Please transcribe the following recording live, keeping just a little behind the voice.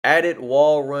Added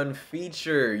wall run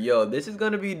feature. Yo, this is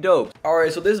gonna be dope.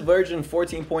 Alright, so this version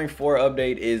 14.4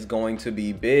 update is going to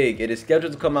be big. It is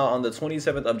scheduled to come out on the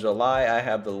 27th of July. I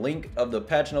have the link of the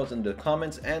patch notes in the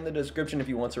comments and the description if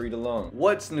you want to read along.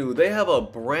 What's new? They have a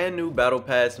brand new battle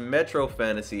pass, Metro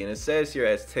Fantasy, and it says here,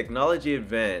 as technology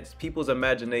advanced, people's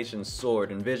imaginations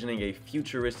soared, envisioning a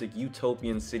futuristic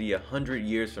utopian city 100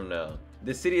 years from now.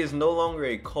 The city is no longer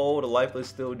a cold, lifeless,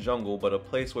 still jungle, but a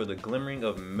place where the glimmering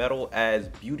of metal adds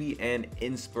beauty and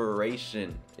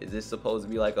inspiration. Is this supposed to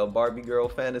be like a Barbie girl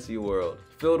fantasy world?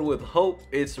 Filled with hope,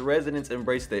 its residents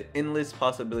embrace the endless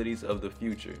possibilities of the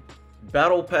future.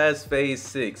 Battle Pass Phase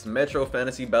 6, Metro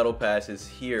Fantasy Battle Pass is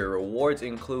here. Rewards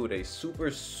include a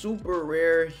super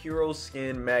rare hero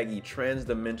skin Maggie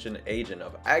Trans-Dimension Agent.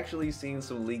 I've actually seen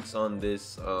some leaks on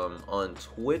this on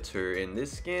Twitter, and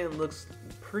this skin looks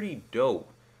pretty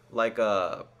dope. Like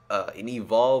an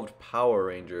evolved Power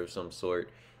Ranger of some sort.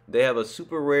 They have a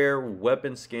super rare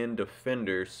weapon skin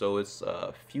Defender, so it's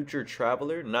a Future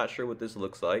Traveler. Not sure what this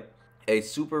looks like. A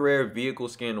super rare vehicle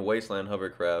skin Wasteland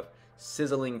Hovercraft.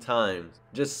 Sizzling Times.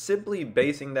 Just simply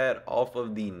basing that off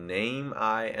of the name,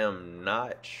 I am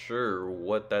not sure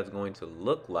what that's going to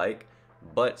look like,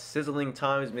 but Sizzling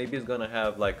Times, maybe it's gonna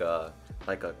have like a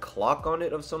clock on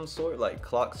it of some sort, like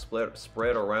clock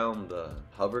spread around the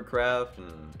hovercraft,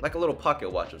 and like a little pocket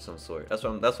watch of some sort. That's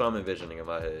what I'm envisioning in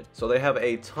my head. So they have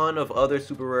a ton of other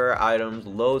super rare items,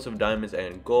 loads of diamonds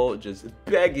and gold just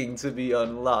begging to be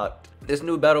unlocked. This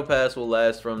new battle pass will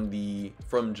last from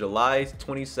July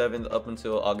 27th up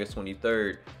until August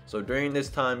 23rd. So during this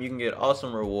time, you can get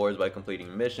awesome rewards by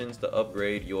completing missions to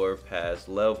upgrade your pass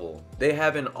level. They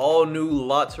have an all new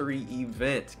lottery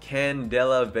event,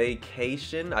 Candela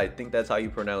Vacation. I think that's how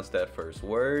you pronounce that first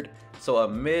word. So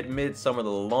amid midsummer, the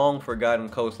long forgotten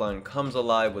coastline comes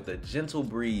alive with a gentle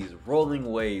breeze,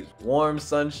 rolling waves, warm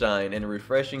sunshine, and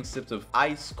refreshing sips of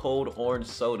ice cold orange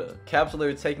soda.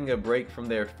 Capsulers taking a break from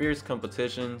their fierce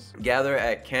competitions gather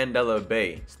at Candela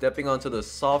Bay. Stepping onto the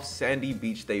soft sandy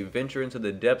beach, they venture into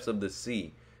the depths of the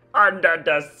sea. Under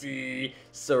the sea.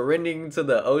 Surrendering to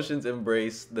the ocean's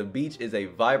embrace, the beach is a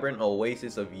vibrant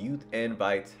oasis of youth and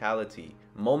vitality,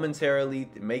 momentarily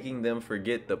making them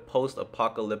forget the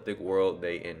post-apocalyptic world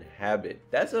they inhabit.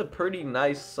 That's a pretty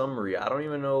nice summary. I don't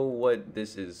even know what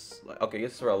this is like. Okay,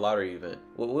 it's for a lottery event.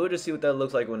 We'll just see what that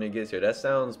looks like when it gets here. That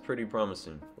sounds pretty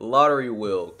promising. Lottery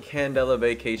wheel. Candela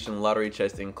Vacation lottery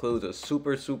chest includes a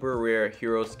super rare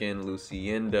hero skin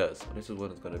Lucienda. So this is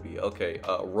what it's gonna be. Okay,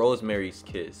 Rosemary's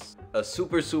Kiss. A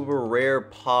super rare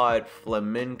pod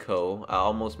Flamenco. I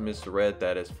almost misread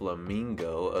that as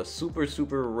Flamingo. A super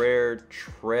rare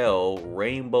Trail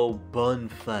Rainbow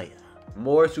Bonfire.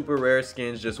 More super rare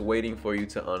skins just waiting for you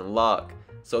to unlock.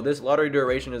 So this lottery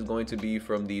duration is going to be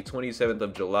from the 27th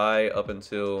of July up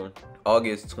until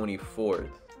August 24th.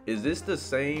 Is this the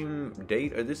same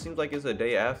date, or this seems like it's a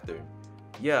day after?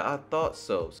 Yeah, I thought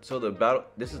so. So the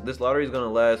this lottery is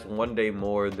gonna last one day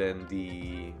more than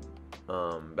the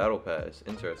battle pass.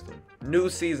 Interesting. New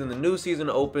season. The new season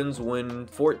opens when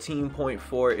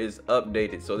 14.4 is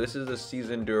updated. So this is the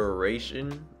season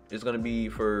duration. It's gonna be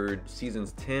for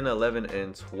seasons 10, 11,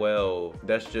 and 12.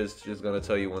 That's just gonna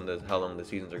tell you how long the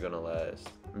seasons are gonna last.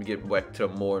 Let me get back to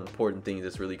more important things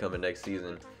that's really coming next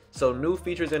season. So new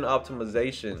features and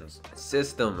optimizations.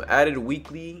 System. Added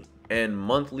weekly and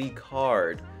monthly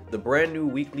card. The brand new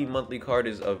weekly monthly card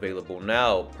is available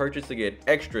now. Purchase to get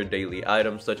extra daily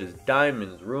items such as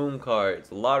diamonds, room cards,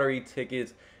 lottery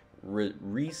tickets,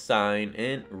 re-sign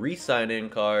in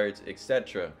cards,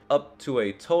 etc. Up to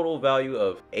a total value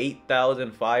of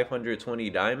 8,520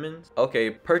 diamonds. Okay,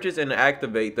 purchase and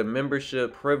activate the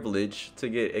membership privilege to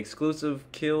get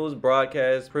exclusive kills,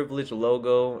 broadcast, privilege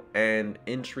logo, and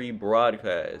entry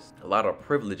broadcast. A lot of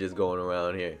privileges going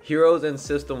around here. Heroes and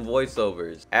system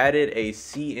voiceovers. Added a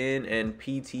CN and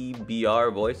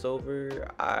PTBR voiceover.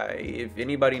 If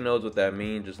anybody knows what that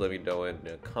means, just let me know in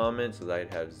the comments, because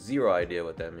I have zero idea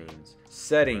what that means.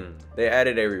 Setting. They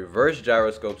added a reverse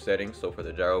gyroscope setting, so for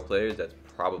the gyro players that's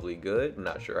probably good.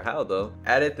 Not sure how though.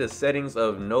 Added the settings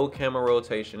of no camera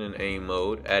rotation in aim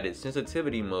mode. Added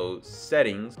sensitivity mode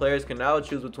settings. Players can now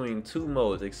choose between two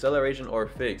modes, acceleration or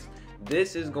fixed.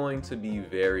 This is going to be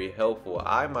very helpful.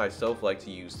 I myself like to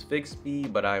use fixed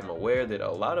speed, but I'm aware that a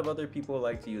lot of other people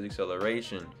like to use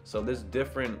acceleration. So this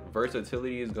different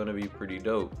versatility is going to be pretty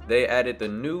dope. They added the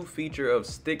new feature of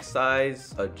stick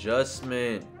size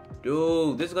adjustment.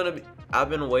 Dude, this is going to be...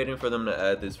 I've been waiting for them to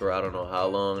add this for I don't know how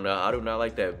long now. I do not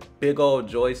like that big old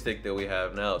joystick that we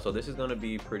have now. So this is going to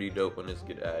be pretty dope when this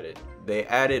gets added. They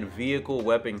added vehicle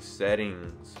weapon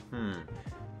settings.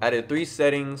 Added 3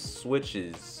 settings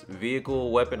switches: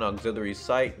 vehicle weapon auxiliary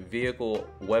sight, vehicle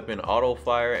weapon auto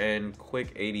fire, and quick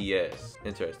ADS.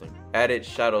 Interesting. Added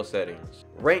shadow settings.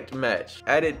 Ranked match.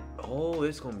 Added, oh,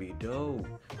 it's gonna be dope.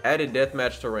 Added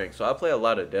deathmatch to rank. So I play a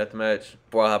lot of deathmatch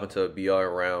before I hop into a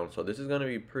BR round. So this is gonna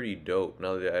be pretty dope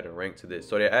now that they added rank to this.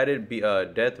 So they added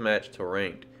deathmatch to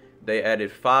ranked. They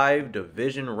added 5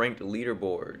 division ranked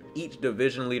leaderboard. Each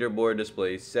division leaderboard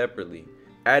displays separately.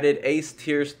 Added ace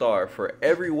tier star. For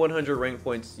every 100 rank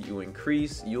points you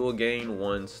increase, you will gain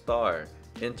 1 star.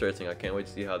 Interesting. I can't wait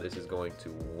to see how this is going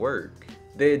to work.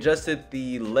 They adjusted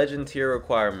the legend tier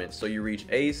requirements, so you reach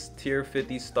ace, tier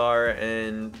 50 star,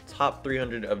 and top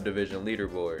 300 of division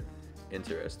leaderboard.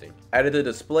 Interesting. Added the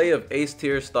display of ace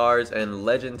tier stars and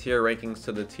legend tier rankings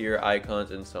to the tier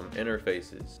icons in some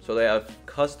interfaces. So they have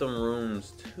custom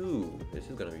rooms too. This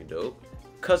is gonna be dope.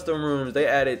 Custom rooms. They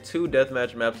added 2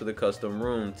 deathmatch maps to the custom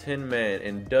room: 10-man,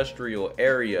 industrial,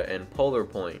 area, and polar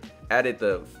point. Added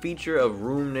the feature of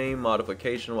room name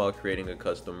modification while creating a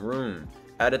custom room.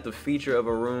 Added the feature of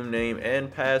a room name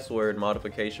and password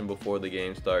modification before the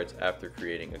game starts after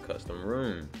creating a custom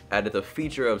room. Added the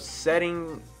feature of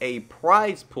setting a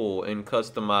prize pool in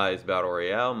customized battle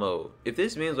royale mode. If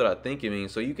this means what I think it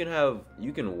means, so you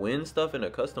can win stuff in a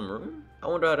custom room? I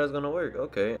wonder how that's gonna work.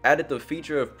 Okay. Added the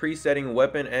feature of presetting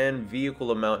weapon and vehicle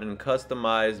amount in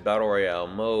customized battle royale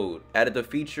mode. Added the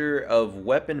feature of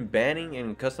weapon banning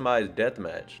in customized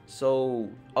deathmatch. So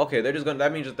okay,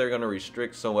 that means that they're gonna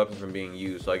restrict some weapons from being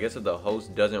used. So I guess if the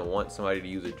host doesn't want somebody to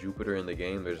use a Jupiter in the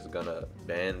game, they're just gonna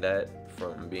ban that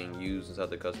from being used inside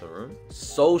the custom room.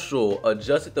 Social.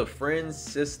 Adjusted the friends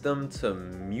system to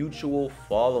mutual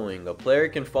following. A player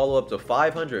can follow up to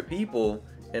 500 people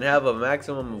and have a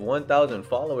maximum of 1,000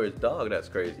 followers. Dog, that's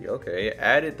crazy. Okay.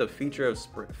 Added the feature of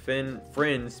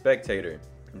friend spectator.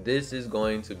 This is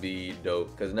going to be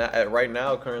dope because right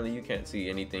now currently you can't see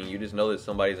anything. You just know that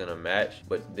somebody's in a match,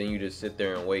 but then you just sit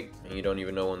there and wait and you don't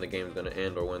even know when the game is going to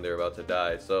end or when they're about to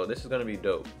die. So this is going to be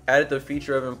dope. Added the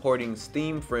feature of importing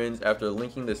Steam friends. After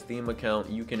linking the Steam account,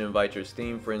 you can invite your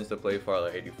Steam friends to play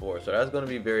Farlight 84. So that's going to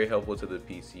be very helpful to the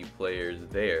PC players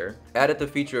there. Added the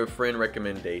feature of friend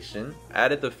recommendation.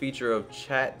 Added the feature of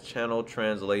chat channel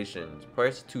translations.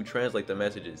 Press to translate the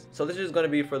messages. So this is going to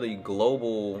be for the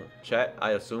global chat,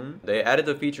 I assume. They added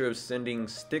the feature of sending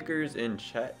stickers in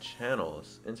chat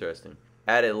channels. Interesting.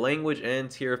 Added language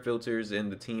and tier filters in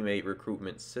the teammate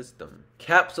recruitment system.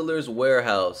 Capsuler's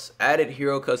warehouse. Added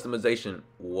hero customization.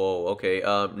 Whoa, okay.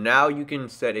 Now you can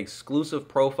set exclusive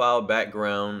profile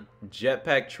background,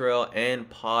 jetpack trail, and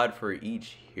pod for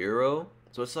each hero.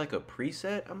 So it's like a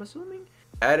preset, I'm assuming?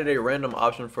 Added a random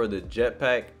option for the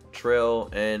jetpack, trail,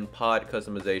 and pod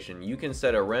customization. You can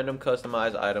set a random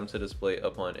customized item to display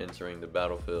upon entering the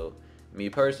battlefield. Me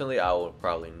personally, I will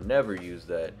probably never use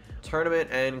that. Tournament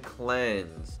and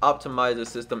clans. Optimize the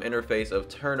system interface of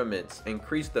tournaments.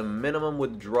 Increase the minimum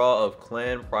withdrawal of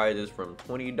clan prizes from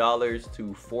 $20 to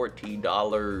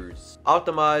 $40.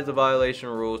 Optimize the violation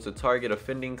rules to target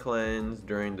offending clans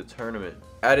during the tournament.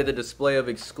 Added the display of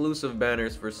exclusive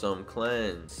banners for some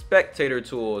clans. Spectator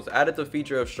tools. Added the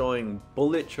feature of showing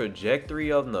bullet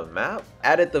trajectory on the map.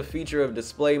 Added the feature of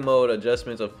display mode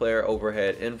adjustments of player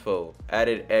overhead info.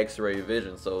 Added X-ray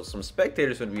vision. So some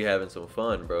spectators would be having some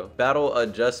fun, bro. Battle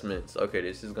adjustments. Okay,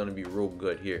 this is gonna be real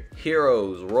good here.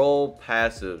 Heroes, role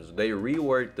passives. They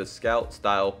reworked the scout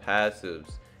style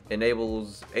passives.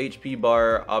 Enables HP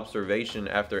bar observation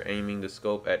after aiming the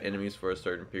scope at enemies for a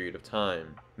certain period of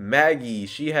time. Maggie,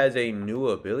 she has a new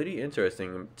ability.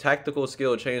 Interesting. Tactical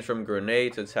skill changed from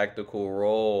grenade to tactical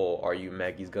roll. Are you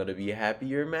Maggie's gonna be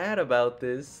happy or mad about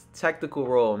this? Tactical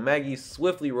roll. Maggie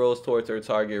swiftly rolls towards her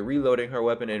target, reloading her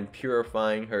weapon and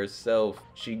purifying herself.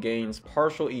 She gains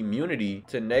partial immunity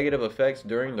to negative effects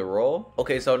during the roll.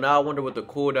 Okay, so now I wonder what the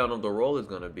cooldown of the roll is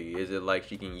gonna be. Is it like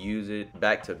she can use it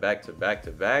back to back to back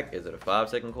to back? Is it a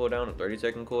 5-second cooldown, a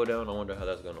 30-second cooldown? I wonder how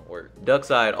that's gonna work.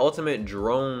 Duckside, ultimate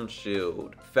drone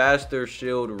shield. Faster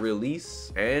shield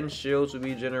release, and shields will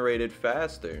be generated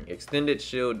faster. Extended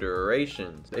shield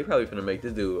durations. They probably finna make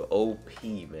this dude OP,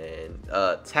 man.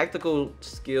 Tactical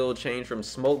skill change from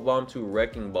smoke bomb to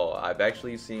wrecking ball. I've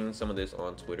actually seen some of this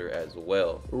on Twitter as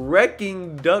well.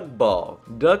 Wrecking duck ball.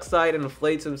 Duckside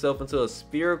inflates himself into a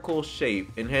spherical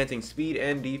shape, enhancing speed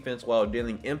and defense while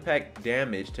dealing impact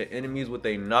damage to enemies with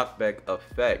a knockback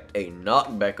effect. A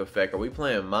knockback effect? Are we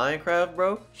playing Minecraft,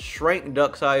 bro? Shrink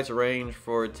Duckside's range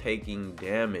for before taking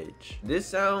damage. This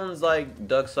sounds like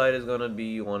Duckside is gonna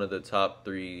be one of the top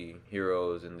 3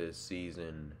 heroes in this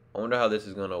season. I wonder how this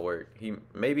is gonna work.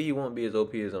 Maybe he won't be as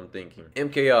OP as I'm thinking.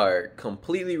 MKR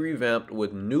completely revamped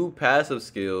with new passive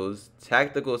skills,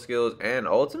 tactical skills, and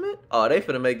ultimate. Oh, they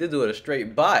finna make this dude a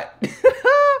straight bot.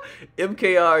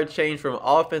 MKR changed from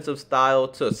offensive style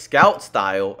to scout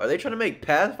style. Are they trying to make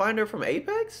Pathfinder from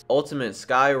Apex? Ultimate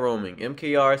sky roaming.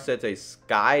 MKR sets a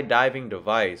skydiving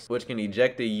device which can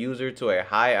eject the user to a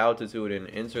high altitude and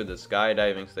enter the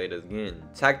skydiving state again.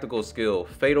 Tactical skill,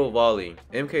 fatal volley.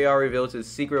 MKR reveals his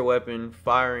secret weapon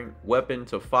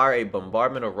to fire a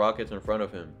bombardment of rockets in front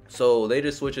of him. So they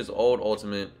just switch his old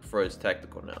ultimate for his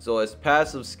tactical now. So his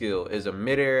passive skill is a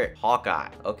midair Hawkeye.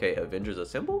 Okay, Avengers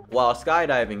Assemble. While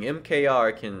skydiving,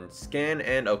 MKR can scan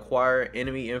and acquire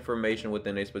enemy information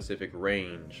within a specific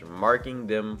range, marking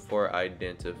them for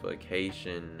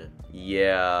identification.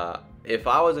 Yeah. If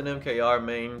I was an MKR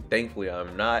main, thankfully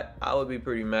I'm not, I would be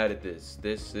pretty mad at this.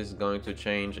 This is going to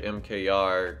change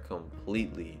MKR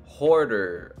completely.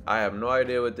 Hoarder. I have no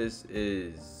idea what this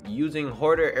is. Using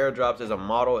Hoarder airdrops as a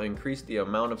model increase the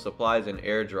amount of supplies in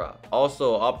airdrop.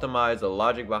 Also optimize the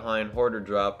logic behind Hoarder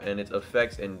drop and its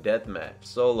effects in deathmatch,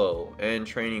 solo, and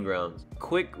training grounds.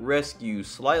 Quick rescue.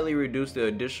 Slightly reduce the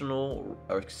additional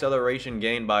acceleration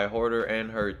gained by Hoarder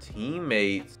and her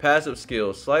teammates. Passive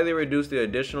skill. Slightly reduce the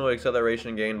additional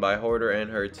acceleration gained by Hoarder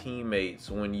and her teammates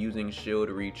when using shield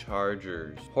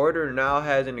rechargers. Hoarder now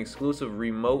has an exclusive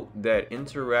remote that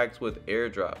interacts with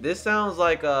airdrop. This sounds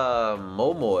like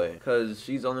Momoe, because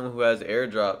she's the only one who has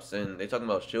airdrops and they talking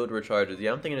about shield rechargers.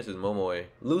 Yeah, I'm thinking this is Momoe.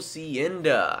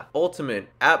 Lucienda. Ultimate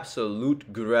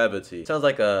absolute gravity. Sounds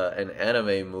like an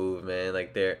anime move, man.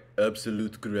 Like their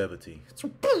absolute gravity.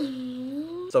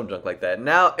 Some junk like that.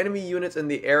 Now, enemy units in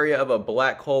the area of a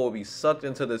black hole will be sucked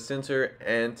into the center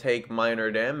and take minor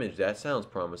damage. That sounds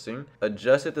promising.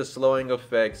 Adjusted the slowing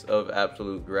effects of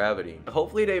absolute gravity.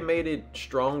 Hopefully they made it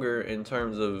stronger in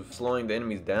terms of slowing the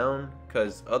enemies down,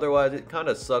 because otherwise it kind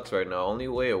of sucks right now. Only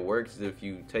way it works is if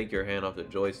you take your hand off the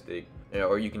joystick,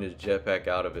 or you can just jetpack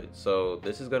out of it. So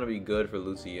this is gonna be good for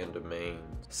Lucienda main.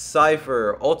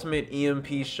 Cypher, ultimate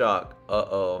EMP shock.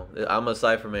 Uh-oh, I'm a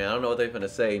Cypher man, I don't know what they're gonna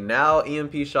say. Now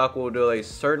EMP shock will deal a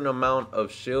certain amount of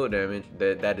shield damage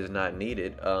that is not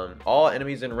needed. All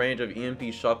enemies in range of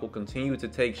EMP shock will continue to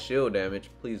take shield damage.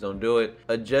 Please don't do it.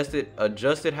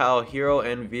 Adjusted how hero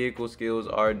and vehicle skills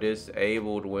are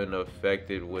disabled when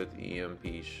affected with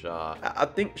EMP shock. I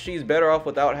think she's better off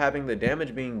without having the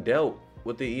damage being dealt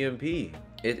with the EMP.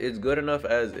 It's good enough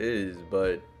as is,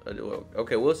 but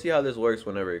okay, we'll see how this works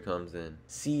whenever it comes in.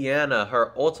 Sienna,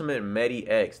 her ultimate Medi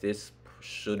X. This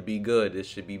should be good. This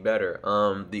should be better.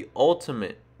 The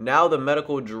ultimate. Now the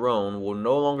medical drone will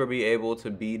no longer be able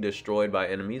to be destroyed by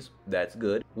enemies. That's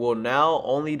good. Will now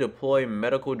only deploy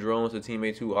medical drones to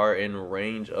teammates who are in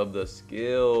range of the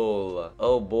skill.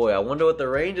 Oh boy, I wonder what the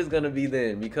range is gonna be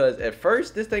then, because at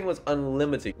first this thing was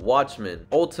unlimited. Watchman,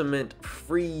 ultimate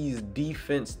freeze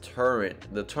defense turret.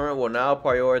 The turret will now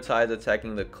prioritize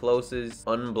attacking the closest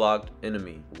unblocked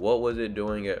enemy. What was it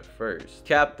doing at first?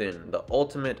 Captain, the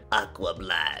ultimate aqua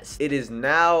blast. It is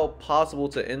now possible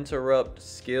to interrupt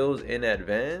skills in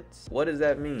advance. What does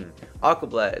that mean? Aqua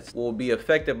blast will be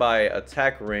affected by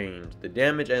attack range. The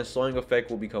damage and slowing effect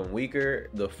will become weaker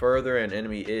the further an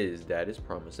enemy is. That is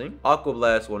promising. Aqua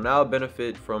blast will now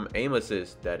benefit from aim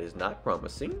assist. That is not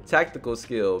promising. Tactical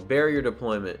skill, barrier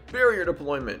deployment. Barrier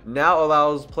deployment now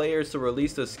allows players to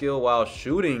release the skill while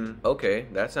shooting. Okay,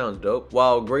 that sounds dope.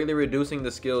 While greatly reducing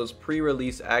the skill's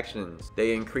pre-release actions.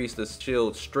 They increase the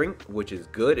shield's strength, which is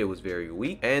good. It was very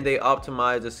weak. And they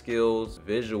optimize the skill's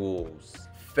visuals.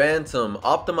 Phantom,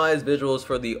 optimized visuals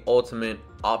for the ultimate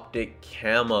optic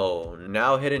camo.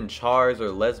 Now hidden chars are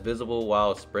less visible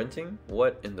while sprinting.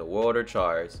 What in the world are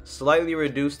chars? Slightly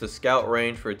reduce the scout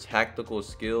range for tactical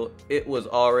skill. It was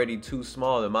already too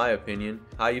small in my opinion.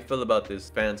 How you feel about this,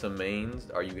 Phantom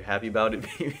mains? Are you happy about it?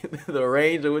 The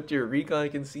range of what your recon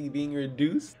can see being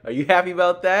reduced? Are you happy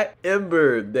about that?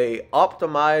 Ember, they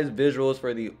optimized visuals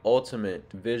for the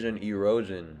ultimate vision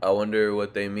erosion. I wonder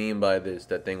what they mean by this.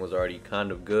 That thing was already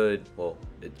kind of good. Well,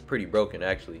 it's pretty broken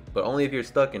actually, but only if you're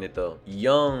stuck in it though.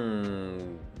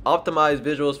 Young, optimized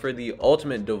visuals for the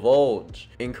ultimate divulge.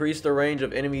 Increase the range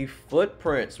of enemy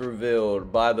footprints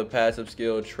revealed by the passive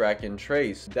skill track and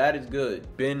trace. That is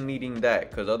good. Been needing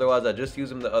that, because otherwise I just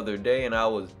used them the other day and I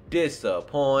was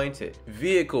disappointed.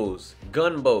 Vehicles,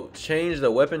 gunboat, change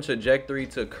the weapon trajectory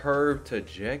to curved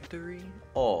trajectory.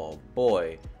 Oh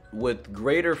boy. with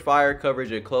greater fire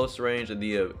coverage at close range and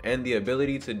the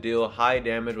ability to deal high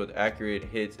damage with accurate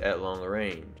hits at long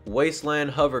range.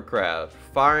 Wasteland hovercraft.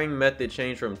 Firing method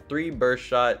changed from 3 burst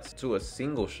shots to a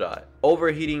single shot.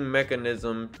 Overheating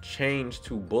mechanism changed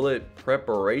to bullet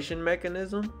preparation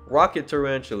mechanism. Rocket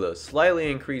tarantula.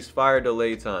 Slightly increased fire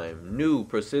delay time. New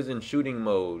precision shooting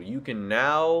mode. You can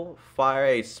now fire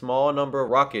a small number of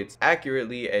rockets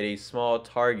accurately at a small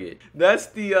target. That's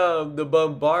the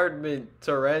bombardment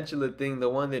tarantula thing, the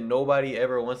one that nobody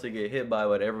ever wants to get hit by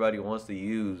but everybody wants to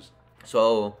use.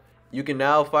 So you can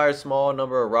now fire a small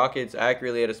number of rockets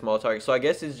accurately at a small target. So I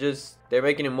guess it's just they're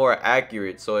making it more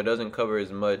accurate so it doesn't cover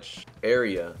as much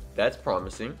area. That's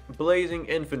promising. Blazing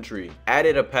infantry.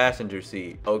 Added a passenger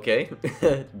seat. Okay.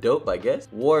 Dope, I guess.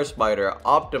 War spider.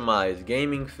 Optimized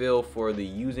gaming feel for the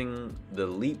using the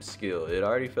leap skill. It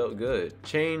already felt good.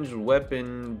 Changed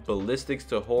weapon ballistics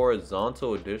to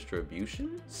horizontal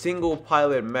distribution. Single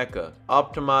pilot mecha.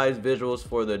 Optimized visuals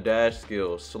for the dash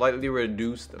skill. Slightly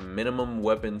reduced minimum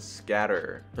weapon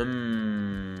scatter.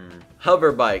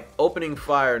 Hover bike. Opening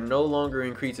fire no longer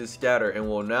increases scatter and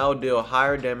will now deal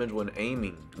higher damage when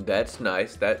aiming. That's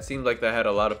nice. That seemed like that had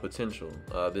a lot of potential.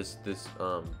 This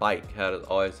bike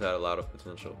always had a lot of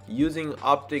potential. Using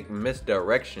optic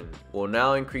misdirection will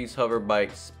now increase hover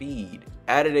bike speed.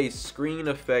 Added a screen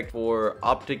effect for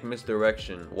optic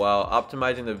misdirection while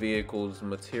optimizing the vehicle's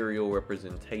material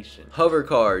representation. Hover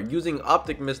car. Using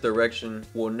optic misdirection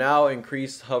will now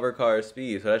increase hover car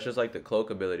speed. So that's just like the cloak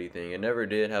ability thing. It never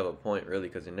did have a point really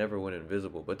because it never went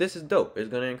invisible. But this is dope. It's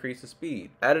going to increase the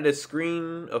speed. Added a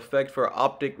screen effect for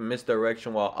optic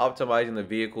misdirection while optimizing the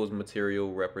vehicle's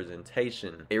material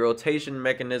representation. A rotation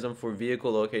mechanism for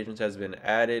vehicle locations has been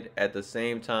added at the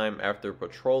same time after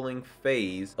patrolling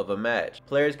phase of a match.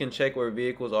 Players can check where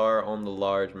vehicles are on the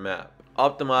large map.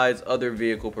 Optimize other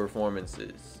vehicle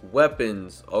performances.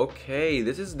 Weapons. Okay,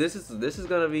 this is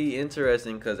gonna be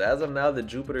interesting because as of now the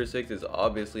Jupiter 6 is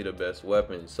obviously the best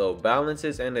weapon. So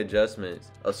balances and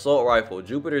adjustments. Assault rifle,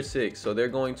 Jupiter 6. So they're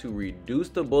going to reduce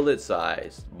the bullet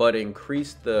size but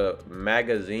increase the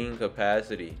magazine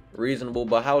capacity. Reasonable,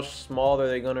 but how small are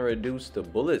they gonna reduce the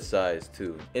bullet size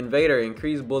to? Invader,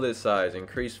 increase bullet size,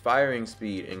 increase firing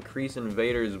speed, increase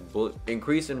invaders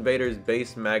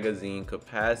base magazine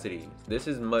capacity. This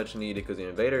is much needed because the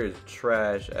Invader is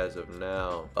trash as of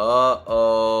now.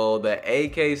 Uh-oh, the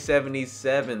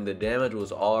AK-77, the damage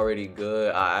was already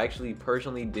good. I actually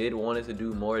personally did want it to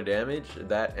do more damage,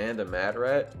 that and the Mad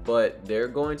Rat, but they're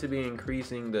going to be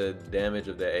increasing the damage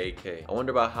of the AK. I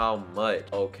wonder about how much.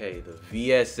 Okay, the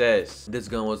VSS. This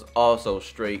gun was also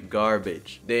straight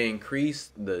garbage. They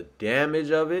increased the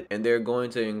damage of it, and they're going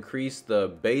to increase the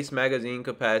base magazine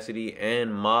capacity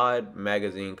and mod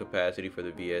magazine capacity for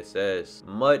the VSS.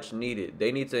 Much needed.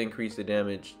 They need to increase the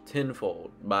damage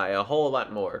tenfold by a whole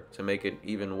lot more to make it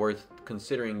even worth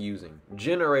considering using.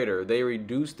 Generator, they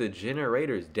reduced the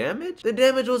generator's damage? The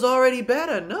damage was already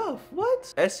bad enough.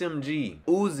 What? SMG.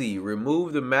 Uzi,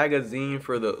 remove the magazine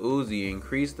for the Uzi,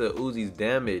 increase the Uzi's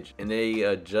damage, and they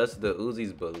adjust the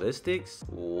Uzi's ballistics?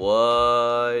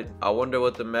 What? I wonder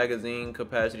what the magazine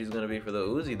capacity is going to be for the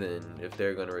Uzi then, if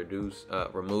they're going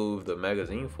to remove the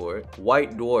magazine for it.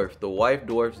 White Dwarf, the White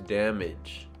Dwarf's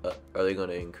damage. Are they going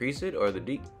to increase it or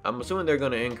I'm assuming they're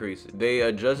going to increase it. They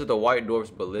adjusted the White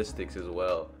Dwarf's ballistics as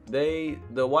well. The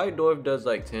White Dwarf does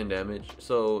like 10 damage,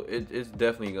 so it's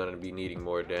definitely going to be needing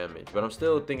more damage. But I'm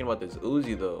still thinking about this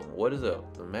Uzi though. What is the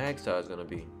mag size going to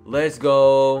be? Let's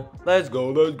go. Let's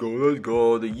go. Let's go. Let's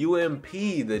go. The UMP,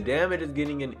 the damage is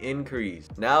getting an increase.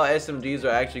 Now SMGs are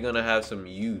actually going to have some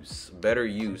better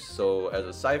use. So as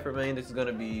a Cypher main, this is going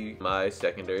to be my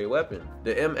secondary weapon.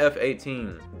 The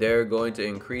MF-18, they're going to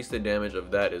increase the damage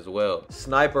of that as well.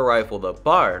 Sniper rifle, the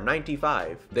bar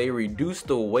 95. They reduced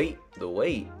the weight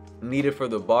needed for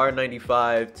the bar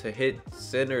 95 to hit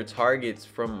center targets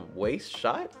from waist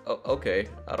shot. Oh, okay,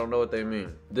 I don't know what they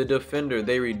mean. The defender,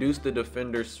 they reduced the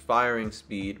defender's firing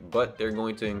speed, but they're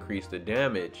going to increase the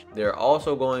damage. They're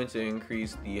also going to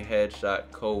increase the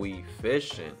headshot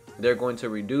coefficient. They're going to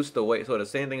reduce the weight. So the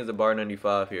same thing as the bar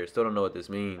 95 here. Still don't know what this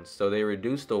means. So they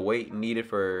reduced the weight needed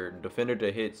for defender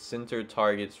to hit center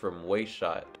targets from waist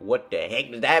shot. What the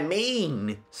heck does that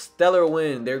mean? Stellar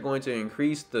Wind. They're going to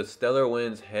increase the Stellar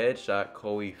Wind's headshot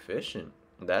coefficient.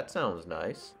 That sounds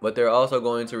nice. But they're also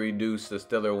going to reduce the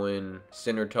stellar wind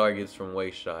center targets from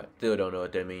waist shot. Still don't know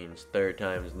what that means. Third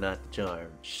time is not the charm.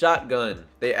 Shotgun.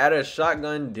 They added a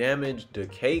shotgun damage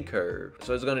decay curve.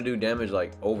 So it's gonna do damage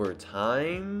like over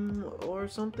time or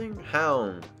something?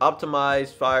 Hound.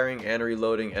 Optimized firing and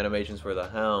reloading animations for the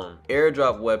Hound.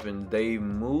 Airdrop weapons. They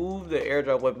moved the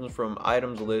airdrop weapons from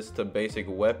items list to basic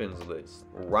weapons list.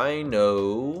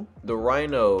 Rhino. The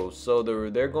Rhino. So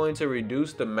they're going to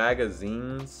reduce the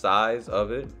magazine size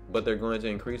of it, but they're going to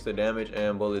increase the damage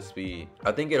and bullet speed.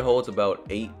 I think it holds about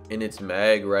 8 in its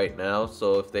mag right now,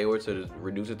 so if they were to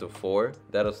reduce it to 4,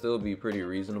 that'll still be pretty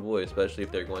reasonable, especially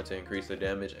if they're going to increase the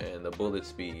damage and the bullet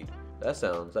speed. That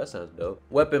sounds dope.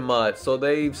 Weapon mods. So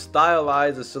they've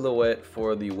stylized the silhouette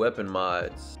for the weapon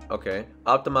mods. Okay.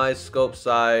 Optimized scope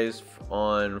size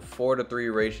on 4:3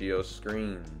 ratio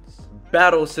screens.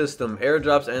 Battle system,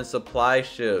 airdrops and supply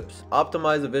ships.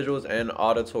 Optimize the visuals and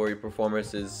auditory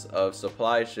performances of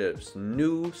supply ships.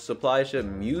 New supply ship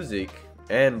music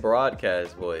and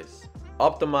broadcast voice.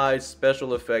 Optimize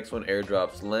special effects when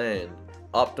airdrops land.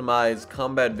 Optimize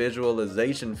combat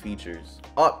visualization features.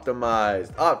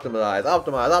 Optimize.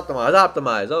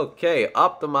 Okay,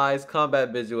 optimize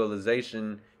combat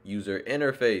visualization user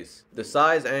interface. The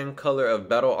size and color of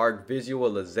battle arc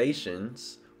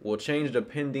visualizations will change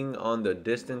depending on the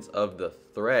distance of the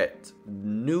threat.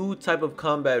 New type of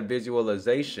combat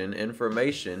visualization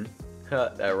information,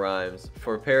 that rhymes,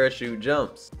 for parachute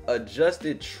jumps.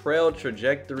 Adjusted trail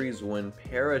trajectories when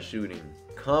parachuting.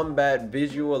 Combat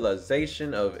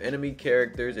visualization of enemy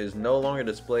characters is no longer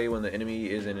displayed when the enemy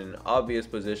is in an obvious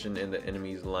position in the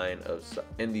enemy's line of sight,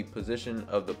 in the position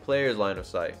of the player's line of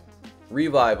sight.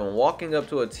 Revive. On walking up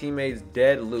to a teammate's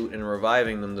dead loot and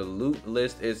reviving them, the loot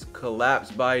list is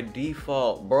collapsed by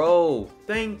default. Bro,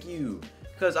 thank you.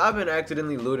 Cause I've been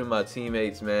accidentally looting my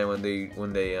teammates, man, when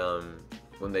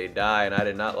they die, and I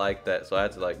did not like that, so I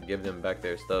had to like give them back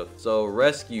their stuff. So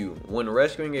rescue. When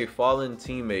rescuing a fallen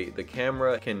teammate, the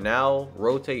camera can now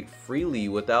rotate freely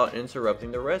without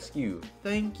interrupting the rescue.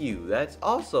 Thank you. That's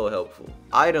also helpful.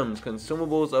 Items,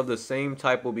 consumables of the same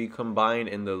type will be combined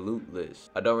in the loot list.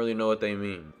 I don't really know what they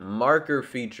mean. Marker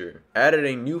feature. Added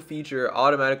a new feature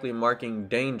automatically marking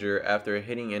danger after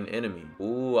hitting an enemy.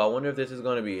 Ooh, I wonder if this is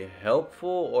going to be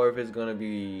helpful or if it's going to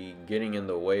be getting in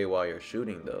the way while you're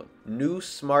shooting though. New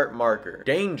smart marker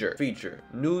danger feature.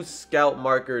 New scout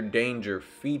marker danger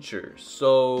feature.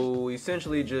 So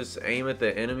essentially just aim at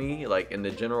the enemy like in the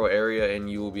general area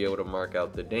and you will be able to mark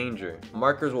out the danger.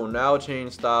 Markers will now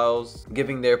change styles,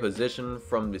 giving their position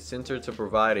from the center to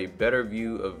provide a better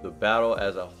view of the battle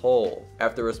as a whole.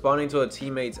 After responding to a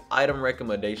teammate's item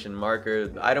recommendation marker,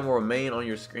 the item will remain on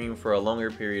your screen for a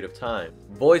longer period of time.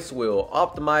 Voice wheel.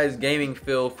 Optimize gaming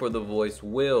feel for the voice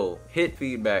wheel. Hit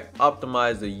feedback.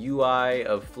 Optimize the UI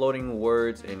of floating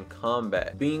words in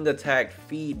combat. Being attacked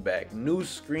feedback. New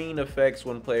screen effects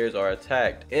when players are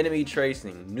attacked. Enemy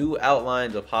tracing. New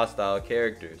outlines of hostile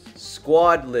characters.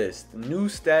 Squad list. New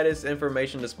status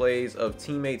information displays of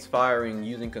teammates firing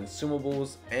using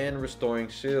consumables and restoring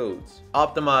shields.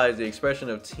 Optimize the expression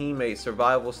of teammate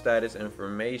survival status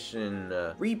information.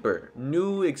 Reaper.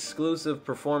 New exclusive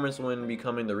performance when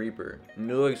becoming the Reaper.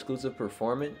 New exclusive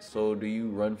performance? So do you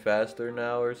run faster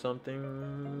now or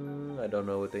something? I don't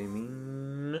know what they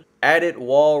mean. Added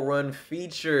wall run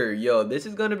feature. Yo, this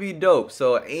is gonna be dope.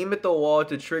 So aim at the wall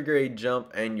to trigger a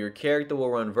jump and your character will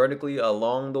run vertically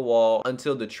along the wall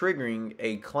until the triggering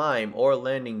a climb or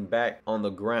landing back on the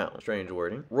ground. Strange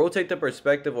wording. Rotate the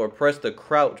perspective or press the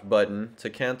crouch button to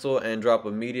cancel and drop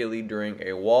immediately during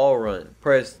a wall run.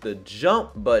 Press the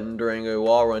jump button during a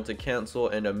wall run to cancel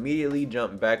and immediately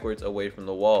jump backwards away from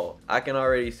the wall. I can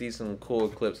already see some cool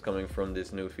clips coming from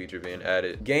this new feature being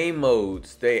added. Game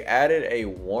modes. They added a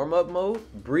warm-up mode.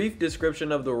 Brief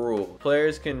description of the rule.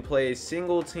 Players can play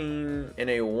single team in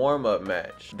a warm-up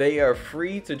match. They are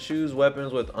free to choose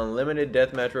weapons with unlimited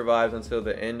deathmatch revives until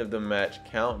the end of the match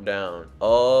countdown.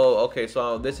 Oh, okay,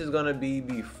 so this is gonna be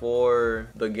before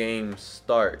the game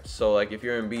starts. So like if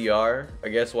you're in BR, I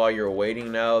guess while you're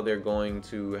waiting now, they're going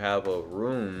to have a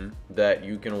room that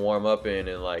you can warm up in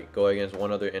and like go against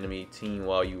one other enemy team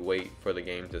while you wait for the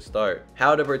game to start.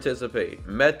 How to participate.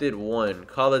 Method 1,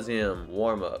 Coliseum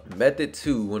warm-up. Method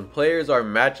 2, when players are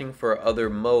matching for other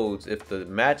modes, if the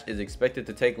match is expected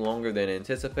to take longer than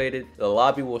anticipated, the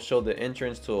lobby will show the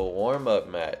entrance to a warm-up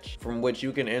match, from which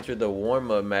you can enter the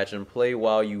warm-up match and play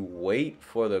while you wait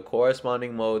for the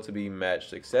corresponding mode to be matched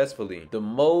successfully. The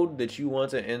mode that you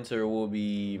want to enter will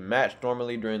be matched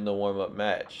normally during the warm-up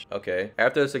match. Okay.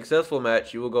 After a successful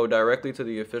match, you will go directly to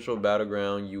the official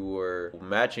battleground you were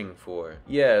matching for.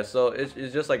 Yeah, so it's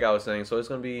just like I was saying. So it's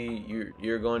gonna be eventually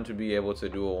you're going to be able to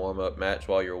do a warm-up match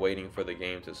while you're waiting for the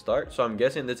game to start. So I'm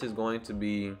guessing this is going to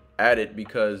be added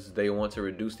because they want to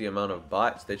reduce the amount of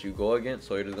bots that you go against,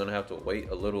 so you're just gonna have to wait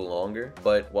a little longer.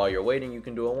 But while you're waiting, you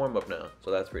can do a warm-up now,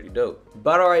 so that's pretty dope.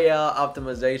 Battle Royale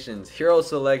optimizations. Hero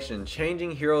selection.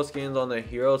 Changing hero skins on the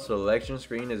hero selection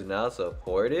screen is now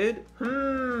supported.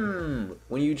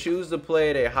 When you choose to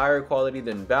play at a higher quality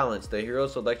than balance, the hero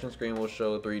selection screen will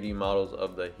show 3D models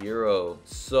of the hero.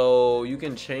 So you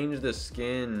can change the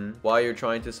skin while you're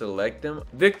trying to select them.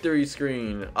 Victory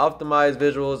screen. Optimize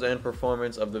visuals and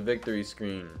performance of the victory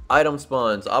screen. Item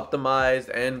spawns. Optimized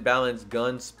and balanced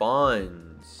gun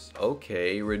spawns.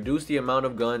 Okay. Reduce the amount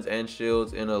of guns and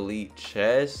shields in elite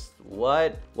chests.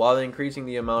 What? While increasing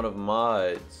the amount of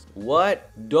mods.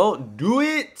 What? Don't do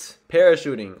it!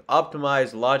 Parachuting.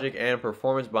 Optimize logic and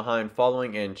performance behind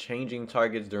following and changing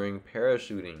targets during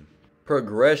parachuting.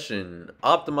 Progression.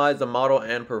 Optimize the model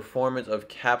and performance of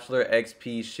Capsular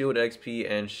XP, Shield XP,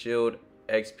 and Shield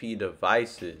XP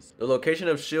devices. The location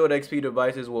of Shield XP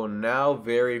devices will now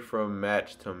vary from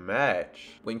match to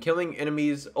match. When killing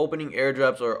enemies, opening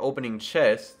airdrops, or opening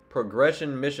chests,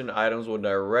 progression mission items will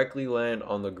directly land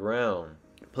on the ground.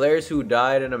 Players who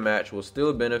died in a match will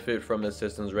still benefit from the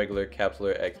system's regular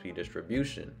Capsular XP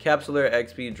distribution. Capsular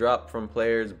XP dropped from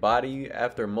players' body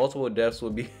after multiple deaths will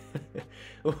be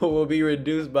will be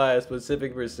reduced by a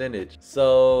specific percentage.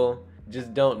 So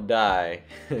just don't die.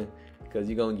 Because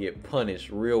you're gonna get punished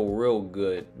real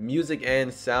good. Music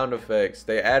and sound effects.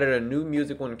 They added a new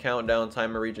music when countdown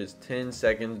timer reaches 10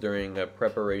 seconds during a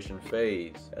preparation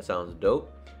phase. That sounds dope.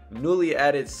 Newly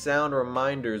added sound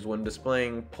reminders when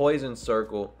displaying poison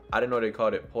circle. I didn't know they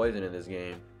called it poison in this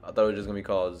game. I thought it was just gonna be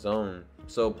called zone.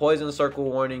 So poison circle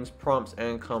warnings, prompts,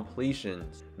 and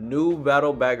completions. New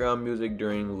battle background music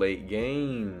during late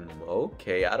game.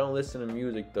 Okay, I don't listen to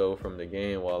music though from the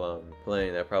game while I'm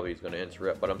playing. That probably is gonna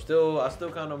interrupt, but I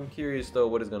still kind of curious though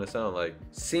what it's gonna sound like.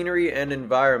 Scenery and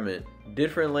environment.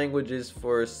 Different languages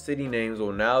for city names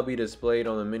will now be displayed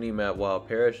on the mini-map while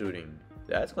parachuting.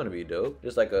 That's gonna be dope.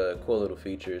 Just like a cool little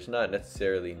feature. It's not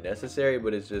necessarily necessary,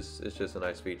 but it's just a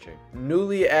nice feature.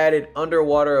 Newly added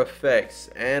underwater effects,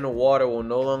 and water will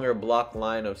no longer block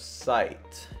line of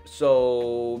sight.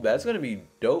 So that's gonna be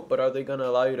dope, but are they gonna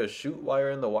allow you to shoot while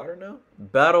you're in the water now?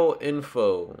 Battle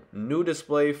info. New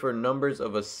display for numbers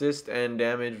of assist and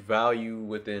damage value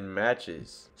within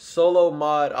matches. Solo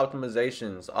mod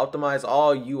optimizations. Optimize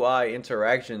all UI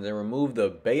interactions and remove the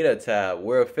beta tab.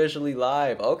 We're officially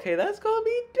live. Okay, that's gonna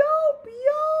be dope,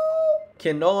 yo!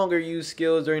 Can no longer use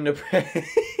skills during the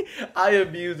I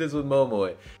abuse this with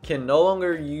Momoy. Can no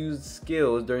longer use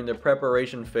skills during the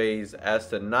preparation phase as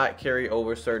to not carry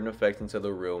over certain effects into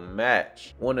the real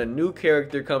match. When a new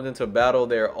character comes into battle,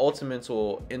 their ultimates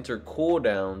will enter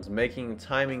cooldowns, making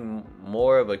timing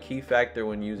more of a key factor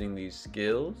when using these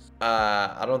skills.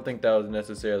 I don't think that was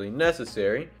necessarily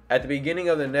necessary. At the beginning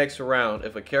of the next round,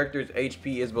 if a character's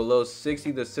HP is below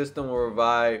 60, the system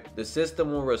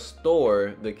will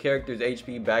restore the character's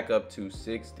HP back up to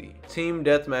 60. Team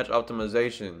deathmatch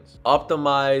optimizations.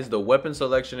 Optimize the weapon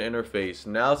selection interface.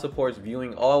 Now supports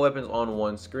viewing all weapons on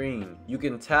one screen. You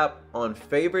can tap on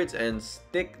favorites and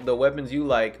stick the weapons you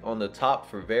like on the top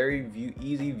for very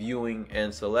easy viewing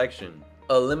and selection.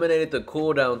 Eliminated the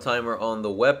cooldown timer on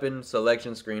the weapon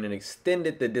selection screen and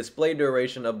extended the display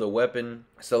duration of the weapon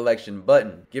selection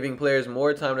button, giving players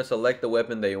more time to select the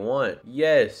weapon they want.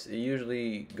 Yes, it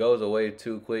usually goes away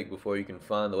too quick before you can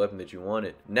find the weapon that you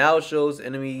wanted. Now shows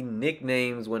enemy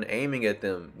nicknames when aiming at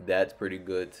them. That's pretty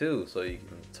good too, so you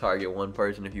can target one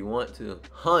person if you want to.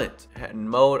 Hunt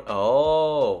mode.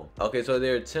 Oh, okay, so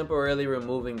they're temporarily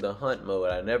removing the hunt mode.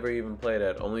 I never even play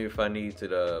that, only if I need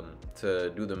to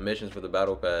do the missions for the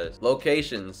battle pass.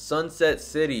 Locations. Sunset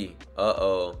City.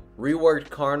 Reworked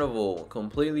Carnival.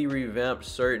 Completely revamped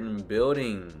certain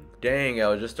buildings. Dang, I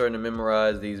was just starting to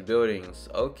memorize these buildings.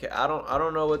 Okay, I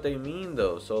don't know what they mean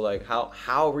though. So like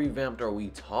how revamped are we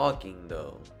talking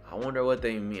though? I wonder what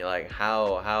they mean, like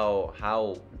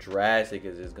how drastic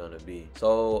is this gonna be?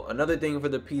 So another thing for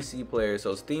the PC player,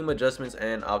 so Steam adjustments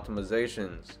and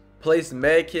optimizations. Place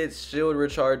medkits, shield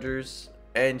rechargers,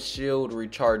 and shield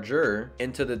recharger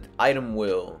into the item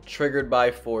wheel, triggered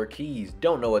by 4 keys.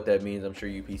 Don't know what that means. I'm sure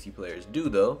you PC players do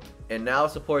though. And now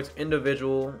supports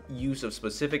individual use of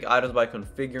specific items by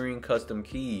configuring custom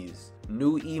keys.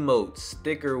 New emotes,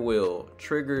 sticker wheel,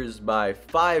 triggers by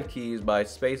 5 keys by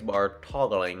spacebar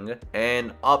toggling,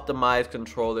 and optimized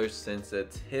controller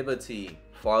sensitivity.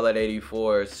 Farlight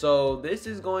 84. So this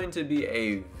is going to be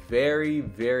a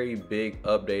very big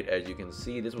update. As you can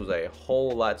see, this was a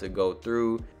whole lot to go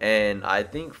through, and I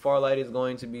think Farlight is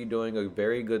going to be doing a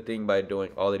very good thing by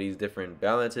doing all of these different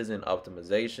balances and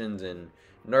optimizations and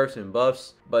nerfs and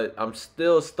buffs. But I'm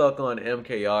still stuck on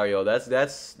MKR, yo.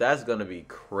 That's gonna be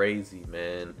crazy,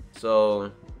 man.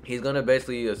 So he's gonna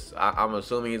basically, I'm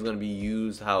assuming he's gonna be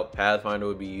used how Pathfinder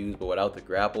would be used, but without the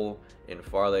grapple in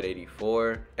Farlight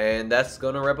 84. And that's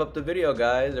gonna wrap up the video,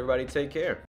 guys. Everybody take care.